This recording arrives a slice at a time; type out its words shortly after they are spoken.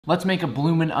Let's make a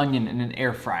bloomin' onion in an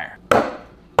air fryer.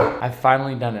 I've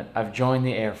finally done it. I've joined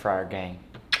the air fryer gang.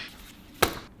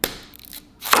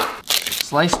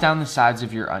 Slice down the sides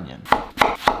of your onion.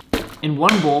 In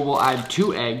one bowl, we'll add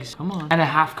 2 eggs, and a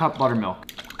 ½ cup buttermilk.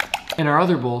 In our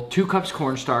other bowl, 2 cups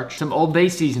cornstarch, some Old Bay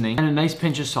seasoning, and a nice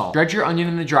pinch of salt. Dredge your onion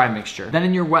in the dry mixture, then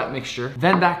in your wet mixture,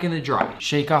 then back in the dry.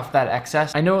 Shake off that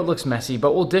excess. I know it looks messy,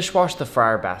 but we'll dishwash the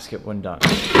fryer basket when done.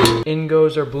 In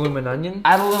goes our bloomin' onion.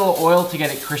 Add a little oil to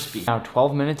get it crispy. Now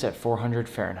 12 minutes at 400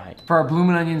 Fahrenheit. For our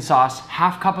bloomin' onion sauce,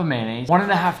 ½ cup of mayonnaise,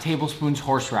 1½ tablespoons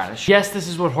horseradish. Yes, this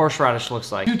is what horseradish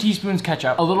looks like. 2 teaspoons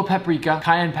ketchup, a little paprika,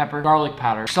 cayenne pepper, garlic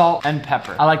powder, salt, and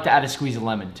pepper. I like to add a squeeze of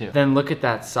lemon too. Then look at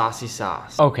that saucy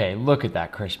sauce. Okay, look at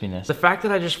that crispiness. The fact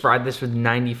that I just fried this with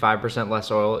 95%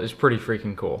 less oil is pretty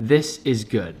freaking cool. This is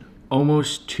good.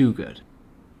 Almost too good.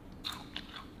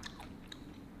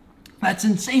 That's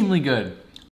insanely good.